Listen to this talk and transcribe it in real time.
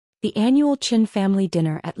The annual Chen family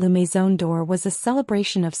dinner at La Maison D'Or was a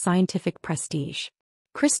celebration of scientific prestige.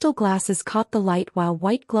 Crystal glasses caught the light while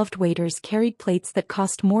white-gloved waiters carried plates that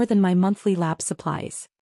cost more than my monthly lab supplies.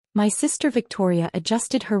 My sister Victoria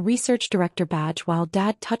adjusted her research director badge while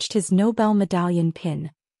Dad touched his Nobel medallion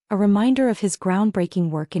pin, a reminder of his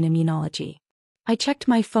groundbreaking work in immunology. I checked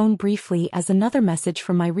my phone briefly as another message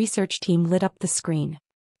from my research team lit up the screen.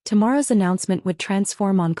 Tomorrow's announcement would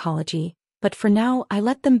transform oncology, but for now I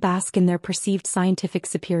let them bask in their perceived scientific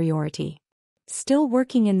superiority. Still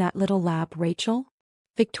working in that little lab, Rachel?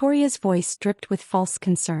 Victoria's voice dripped with false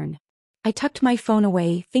concern. I tucked my phone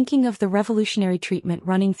away, thinking of the revolutionary treatment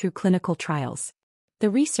running through clinical trials. The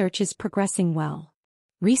research is progressing well.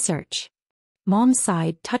 Research? Mom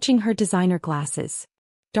sighed, touching her designer glasses.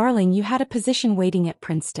 Darling, you had a position waiting at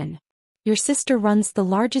Princeton. Your sister runs the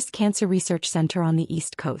largest cancer research center on the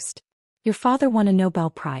East Coast. Your father won a Nobel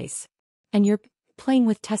Prize. And you're playing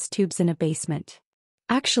with test tubes in a basement.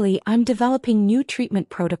 Actually, I'm developing new treatment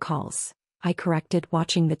protocols, I corrected,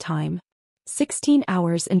 watching the time. 16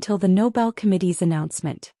 hours until the Nobel Committee's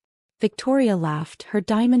announcement. Victoria laughed, her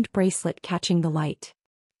diamond bracelet catching the light.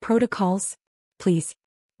 Protocols? Please.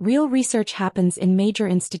 Real research happens in major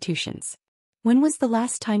institutions. When was the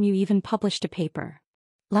last time you even published a paper?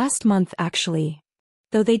 Last month, actually.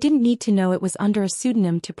 Though they didn't need to know it was under a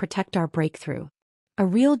pseudonym to protect our breakthrough. A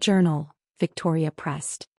real journal, Victoria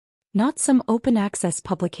pressed. Not some open-access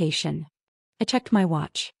publication. I checked my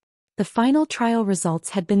watch. The final trial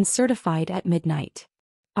results had been certified at midnight.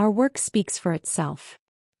 Our work speaks for itself.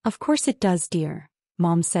 Of course it does, dear,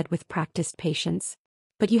 Mom said with practiced patience.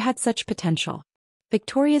 But you had such potential.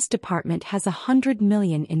 Victoria's department has 100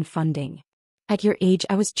 million in funding. At your age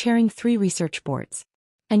I was chairing 3 research boards.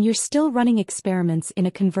 And you're still running experiments in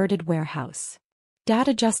a converted warehouse. Dad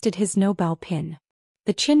adjusted his Nobel pin.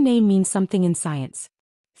 The Chen name means something in science.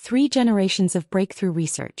 3 generations of breakthrough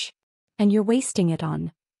research. And you're wasting it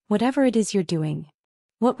on whatever it is you're doing.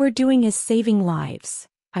 What we're doing is saving lives,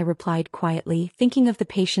 I replied quietly, thinking of the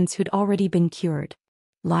patients who'd already been cured.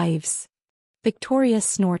 Lives. Victoria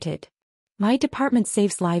snorted. My department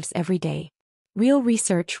saves lives every day. Real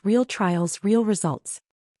research, real trials, real results.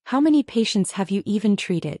 How many patients have you even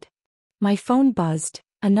treated? My phone buzzed,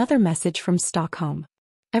 another message from Stockholm.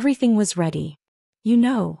 Everything was ready. You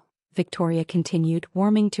know, Victoria continued,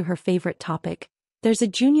 warming to her favorite topic, there's a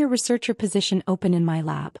junior researcher position open in my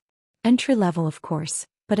lab. Entry-level, of course,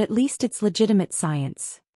 but at least it's legitimate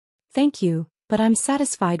science. Thank you, but I'm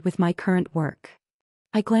satisfied with my current work.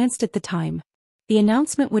 I glanced at the time. The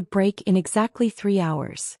announcement would break in exactly 3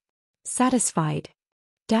 hours. Satisfied.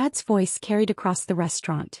 Dad's voice carried across the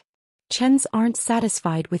restaurant. Chens aren't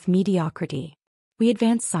satisfied with mediocrity. We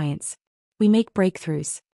advance science. We make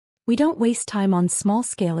breakthroughs. We don't waste time on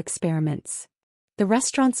small-scale experiments. The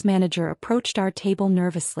restaurant's manager approached our table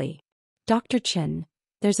nervously. Dr. Chen,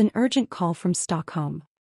 there's an urgent call from Stockholm.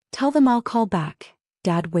 Tell them I'll call back,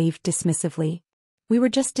 Dad waved dismissively. We were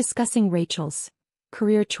just discussing Rachel's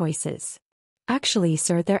career choices. Actually,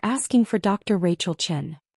 sir, they're asking for Dr. Rachel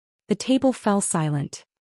Chen. The table fell silent.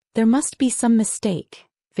 There must be some mistake,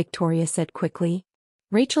 Victoria said quickly.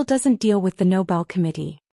 Rachel doesn't deal with the Nobel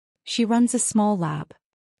Committee. She runs a small lab.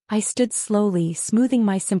 I stood slowly, smoothing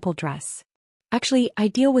my simple dress. Actually, I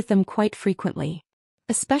deal with them quite frequently.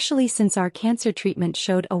 Especially since our cancer treatment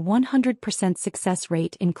showed a 100% success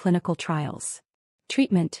rate in clinical trials.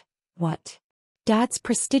 Treatment? What? Dad's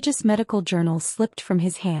prestigious medical journal slipped from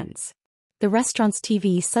his hands. The restaurant's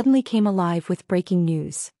TV suddenly came alive with breaking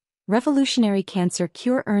news. Revolutionary cancer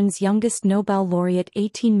cure earns youngest Nobel laureate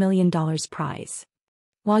 $18 million prize.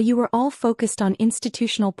 While you were all focused on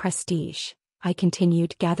institutional prestige, I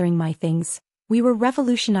continued, gathering my things, we were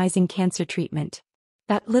revolutionizing cancer treatment.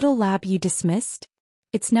 That little lab you dismissed?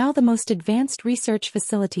 It's now the most advanced research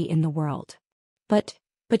facility in the world. But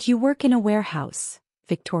you work in a warehouse,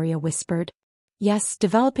 Victoria whispered. Yes,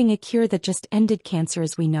 developing a cure that just ended cancer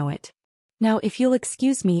as we know it. Now if you'll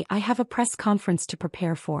excuse me, I have a press conference to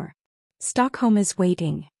prepare for. Stockholm is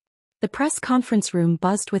waiting. The press conference room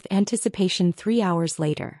buzzed with anticipation 3 hours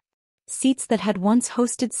later. Seats that had once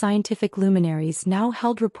hosted scientific luminaries now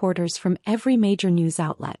held reporters from every major news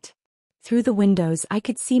outlet. Through the windows I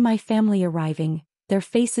could see my family arriving, their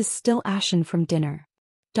faces still ashen from dinner.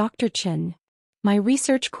 Dr. Chen, my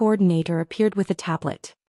research coordinator, appeared with a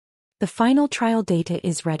tablet. The final trial data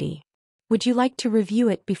is ready. Would you like to review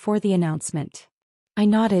it before the announcement? I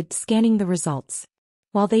nodded, scanning the results.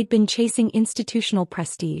 While they'd been chasing institutional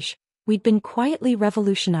prestige, we'd been quietly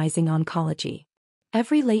revolutionizing oncology.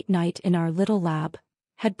 Every late night in our little lab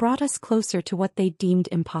had brought us closer to what they deemed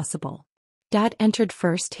impossible. Dad entered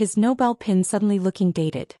first, his Nobel pin suddenly looking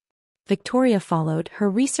dated. Victoria followed, her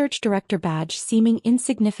research director badge seeming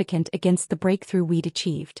insignificant against the breakthrough we'd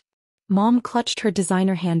achieved. Mom clutched her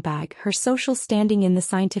designer handbag, her social standing in the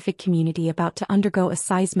scientific community about to undergo a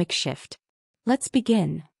seismic shift. "Let's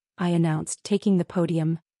begin," I announced, taking the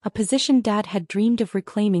podium, a position Dad had dreamed of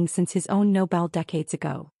reclaiming since his own Nobel decades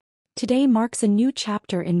ago. "Today marks a new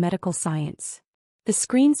chapter in medical science." The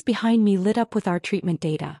screens behind me lit up with our treatment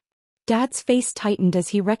data. Dad's face tightened as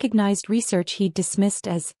he recognized research he'd dismissed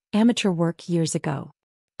as amateur work years ago.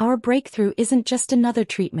 "Our breakthrough isn't just another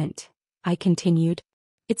treatment," I continued.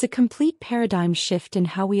 "It's a complete paradigm shift in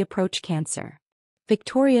how we approach cancer."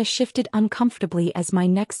 Victoria shifted uncomfortably as my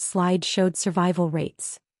next slide showed survival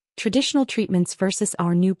rates. Traditional treatments versus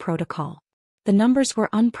our new protocol. The numbers were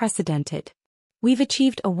unprecedented. "We've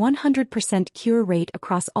achieved a 100% cure rate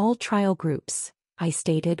across all trial groups," I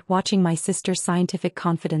stated, watching my sister's scientific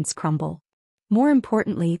confidence crumble. "More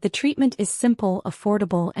importantly, the treatment is simple,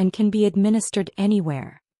 affordable, and can be administered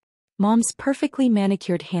anywhere." Mom's perfectly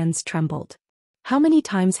manicured hands trembled. How many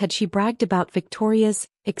times had she bragged about Victoria's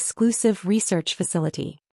exclusive research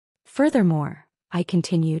facility? "Furthermore," I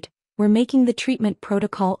continued, "we're making the treatment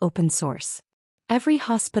protocol open source. Every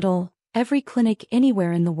hospital, every clinic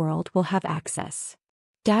anywhere in the world will have access."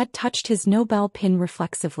 Dad touched his Nobel pin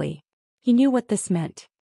reflexively. He knew what this meant.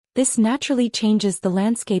 "This naturally changes the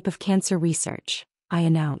landscape of cancer research," I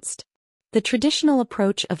announced. "The traditional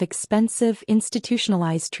approach of expensive,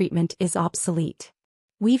 institutionalized treatment is obsolete.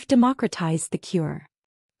 We've democratized the cure."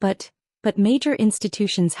 But major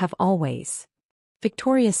institutions have always,"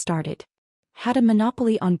 Victoria started, "had a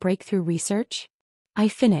monopoly on breakthrough research?" I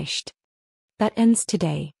finished. "That ends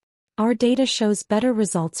today. Our data shows better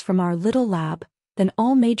results from our little lab than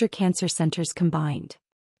all major cancer centers combined."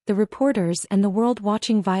 The reporters and the world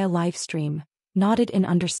watching via live stream nodded in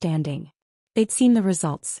understanding. They'd seen the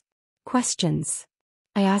results. "Questions?"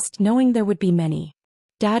 I asked, knowing there would be many.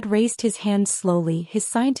 Dad raised his hand slowly, his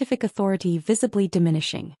scientific authority visibly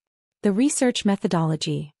diminishing. "The research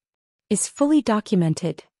methodology is fully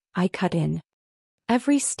documented," I cut in.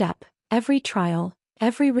 "Every step, every trial,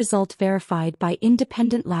 every result verified by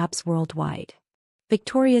independent labs worldwide."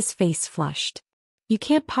 Victoria's face flushed. "You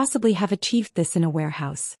can't possibly have achieved this in a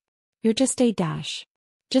warehouse. You're just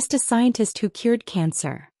a scientist who cured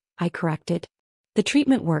cancer," I corrected. "The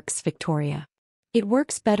treatment works, Victoria. It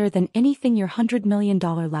works better than anything your $100 million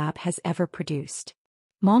lab has ever produced."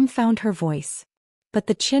 Mom found her voice. "But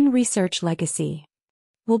the Chen research legacy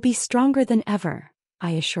will be stronger than ever,"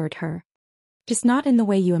 I assured her. "Just not in the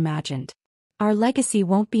way you imagined. Our legacy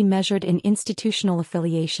won't be measured in institutional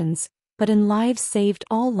affiliations, but in lives saved,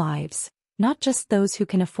 all lives, not just those who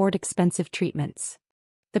can afford expensive treatments."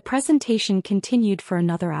 The presentation continued for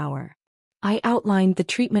another hour. I outlined the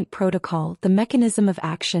treatment protocol, the mechanism of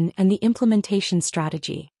action, and the implementation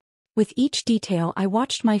strategy. With each detail, I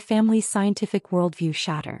watched my family's scientific worldview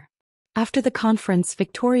shatter. After the conference,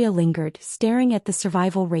 Victoria lingered, staring at the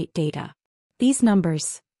survival rate data. "These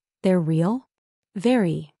numbers, they're real?"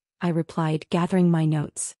 "Very," I replied, gathering my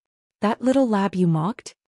notes. "That little lab you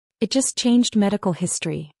mocked? It just changed medical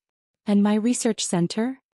history. And my research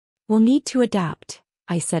center? We'll need to adapt,"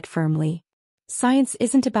 I said firmly. "Science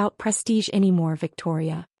isn't about prestige anymore,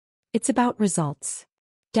 Victoria. It's about results."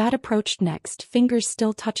 Dad approached next, fingers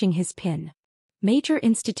still touching his pin. "Major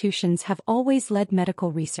institutions have always led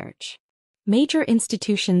medical research. Major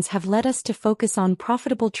institutions have led us to focus on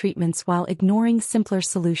profitable treatments while ignoring simpler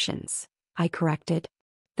solutions," I corrected.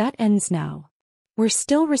 "That ends now. We're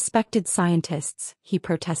still respected scientists," he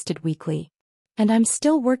protested weakly. "And I'm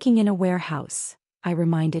still working in a warehouse," I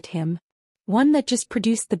reminded him. "One that just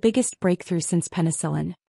produced the biggest breakthrough since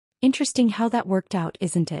penicillin. Interesting how that worked out,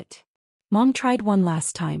 isn't it?" Mom tried one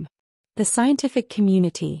last time. "The scientific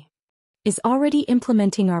community is already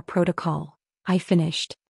implementing our protocol," I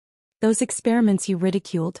finished. "Those experiments you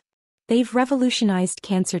ridiculed, they've revolutionized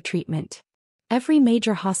cancer treatment. Every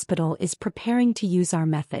major hospital is preparing to use our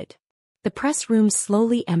method." The press room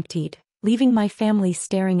slowly emptied, leaving my family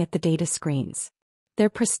staring at the data screens. Their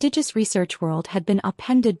prestigious research world had been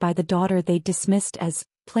upended by the daughter they dismissed as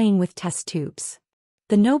playing with test tubes.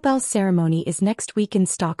 "The Nobel ceremony is next week in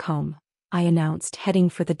Stockholm," I announced, heading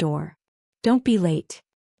for the door. "Don't be late."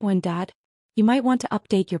 "When, Dad? You might want to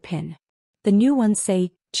update your pin. The new ones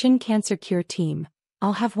say, Chen Cancer Cure Team.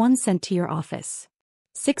 I'll have one sent to your office."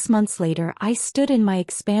 6 months later, I stood in my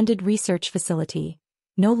expanded research facility,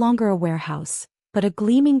 no longer a warehouse, but a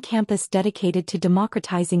gleaming campus dedicated to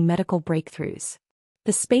democratizing medical breakthroughs.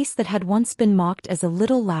 The space that had once been mocked as a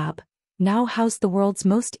little lab now housed the world's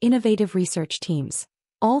most innovative research teams,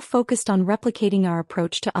 all focused on replicating our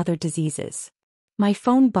approach to other diseases. My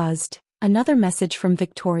phone buzzed, Another message from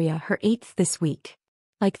Victoria, her 8th this week.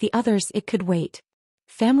 Like the others, it could wait.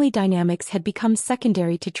 Family dynamics had become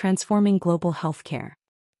secondary to transforming global healthcare.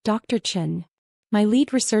 Dr. Chen, my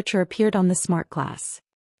lead researcher, appeared on the smart glass.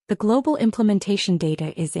 The global implementation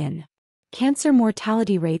data is in. Cancer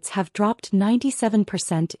mortality rates have dropped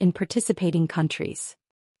 97% in participating countries.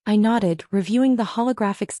 I nodded, reviewing the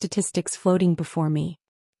holographic statistics floating before me.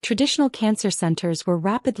 Traditional cancer centers were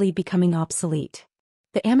rapidly becoming obsolete.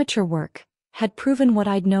 The amateur work had proven what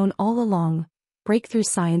I'd known all along: breakthrough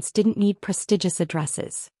science didn't need prestigious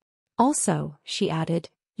addresses. Also, she added,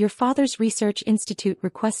 your father's research institute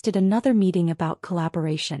requested another meeting about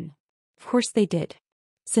collaboration. Of course they did.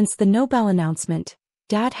 Since the Nobel announcement,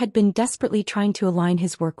 Dad had been desperately trying to align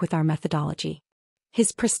his work with our methodology.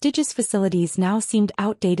 His prestigious facilities now seemed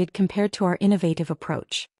outdated compared to our innovative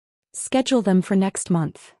approach. Schedule them for next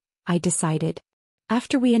month, I decided.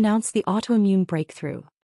 After we announced the autoimmune breakthrough,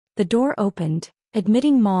 the door opened,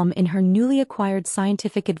 admitting Mom in her newly acquired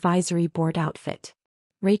scientific advisory board outfit.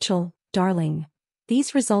 Rachel, darling,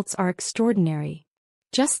 these results are extraordinary.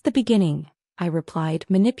 Just the beginning, I replied,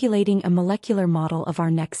 manipulating a molecular model of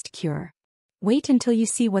our next cure. Wait until you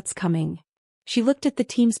see what's coming. She looked at the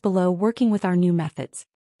teams below working with our new methods.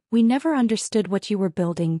 We never understood what you were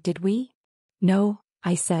building, did we? No,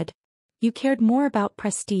 I said. You cared more about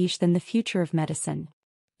prestige than the future of medicine.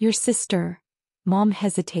 Your sister, Mom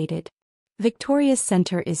hesitated. Victoria's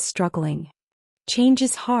center is struggling. Change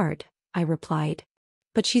is hard, I replied.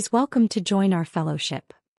 But she's welcome to join our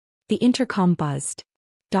fellowship. The intercom buzzed.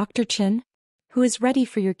 Dr. Chen? Who is ready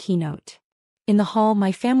for your keynote? In the hall,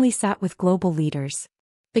 my family sat with global leaders.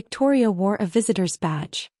 Victoria wore a visitor's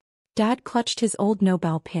badge. Dad clutched his old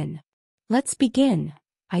Nobel pin. Let's begin,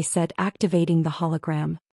 I said, activating the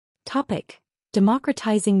hologram. Topic: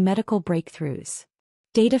 democratizing medical breakthroughs.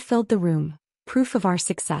 Data filled the room, proof of our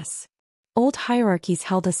success. Old hierarchies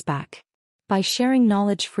held us back. By sharing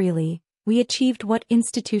knowledge freely, we achieved what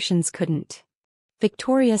institutions couldn't.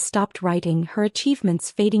 Victoria stopped writing, her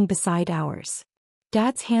achievements fading beside ours.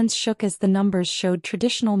 Dad's hands shook as the numbers showed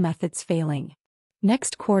traditional methods failing.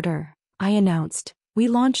 Next quarter, I announced, we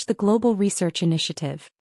launched the Global Research Initiative.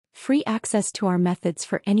 Free access to our methods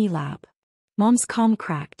for any lab. Mom's calm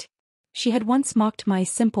cracked. She had once mocked my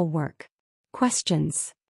simple work.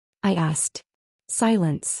 Questions? I asked.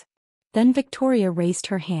 Silence. Then Victoria raised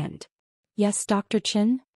her hand. Yes, Dr.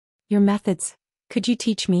 Chen? Your methods, could you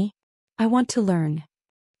teach me? I want to learn.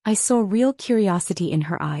 I saw real curiosity in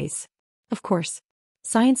her eyes. Of course.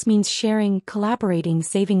 Science means sharing, collaborating,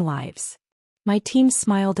 saving lives. My team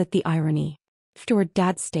smiled at the irony. Afterward,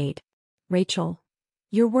 Dad stayed. Rachel,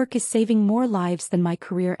 your work is saving more lives than my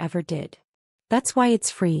career ever did. That's why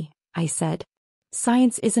it's free, I said.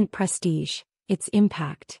 Science isn't prestige, it's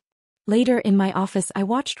impact. Later in my office, I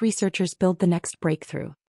watched researchers build the next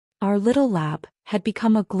breakthrough. Our little lab had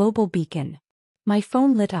become a global beacon. My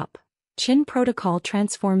phone lit up. Chen protocol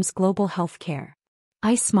transforms global healthcare.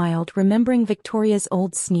 I smiled, remembering Victoria's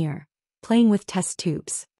old sneer, playing with test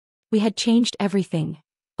tubes. We had changed everything.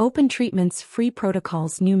 Open treatments, free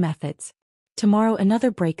protocols, new methods. Tomorrow,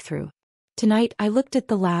 another breakthrough. Tonight, I looked at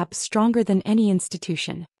the lab, stronger than any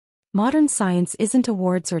institution. Modern science isn't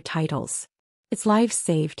awards or titles. It's lives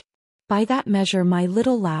saved. By that measure, my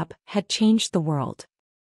little lab had changed the world.